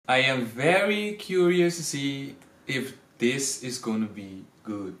I am very curious to see if this is gonna be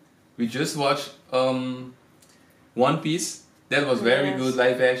good. We just watched One Piece. That was very good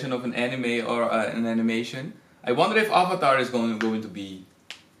live action of an anime or an animation. I wonder if Avatar is going to be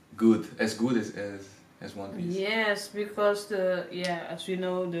good as One Piece. Yes, because as we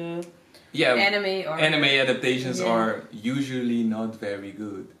know, the anime adaptations are usually not very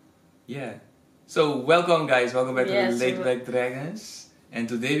good. Yeah. So welcome guys, welcome back to Late Black Dragons. And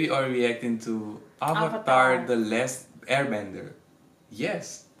today we are reacting to Avatar The Last Airbender.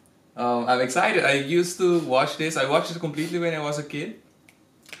 Yes. I'm excited. I used to watch this. I watched it completely when I was a kid.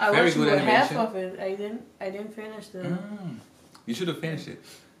 I watched half of it. I didn't finish the... You should have finished it.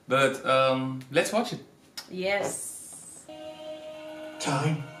 But let's watch it. Yes.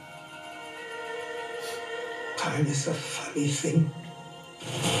 Time is a funny thing.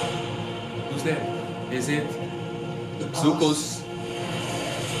 Who's that? Is it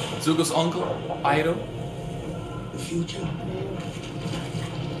Zuko's uncle, Iroh? The future.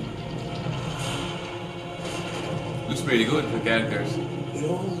 Looks pretty good, the characters. It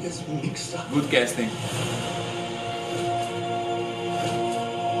all gets mixed up. Good casting.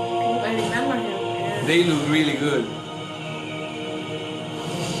 Oh, I remember him. Yeah. They look really good.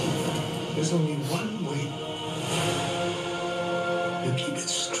 There's only one way to keep it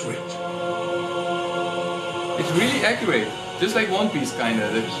straight. It's really accurate, just like One Piece kinda.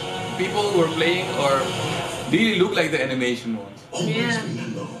 The people who are playing or really look like the animation ones. Always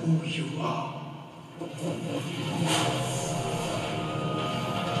remember who you are.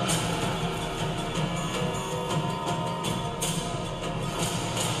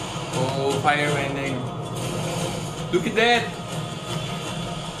 Oh, firebending. Look at that!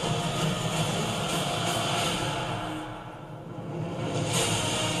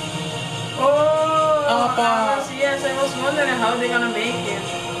 Yes, I was wondering how they're gonna make it.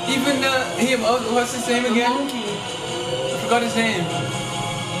 Even him, what's his name again? Monkey. I forgot his name.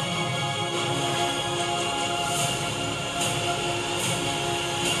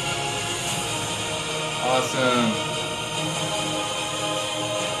 Awesome.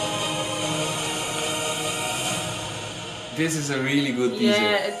 This is a really good teaser.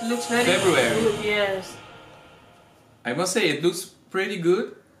 Yeah, it looks very good, yes. I must say, it looks pretty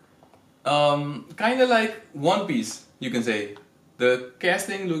good. Kinda like One Piece, you can say. The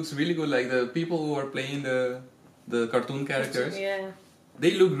casting looks really good, like the people who are playing the cartoon characters. Yeah.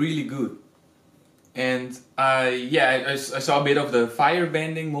 They look really good. And I saw a bit of the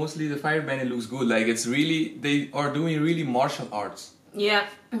firebending. Mostly the firebending looks good. Like it's really, they are doing really martial arts. Yeah.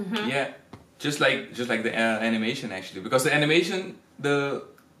 Yeah, just like the animation actually, because the animation,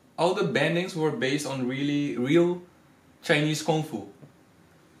 all the bendings were based on real Chinese kung fu.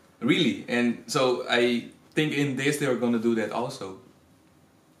 Really, and so I think in this they are gonna do that also.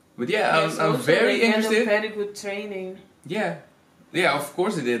 But yeah, I'm very interested. Very good training. Yeah, of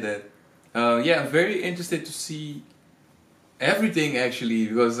course they did that. Yeah, I'm very interested to see everything actually,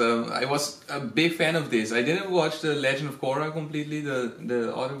 because I was a big fan of this. I didn't watch the Legend of Korra completely,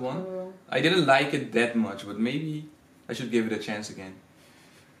 the other one. I didn't like it that much, but maybe I should give it a chance again.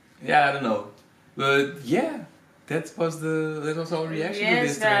 Yeah, I don't know, but yeah, that was our reaction to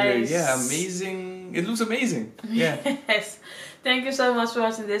this trailer. Guys. Yeah, amazing. It looks amazing. Yeah. Yes. Thank you so much for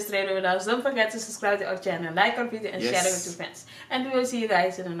watching this trailer with us. Don't forget to subscribe to our channel, like our video, and share it with your friends. And we will see you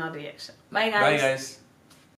guys in another reaction. Bye guys. Bye guys.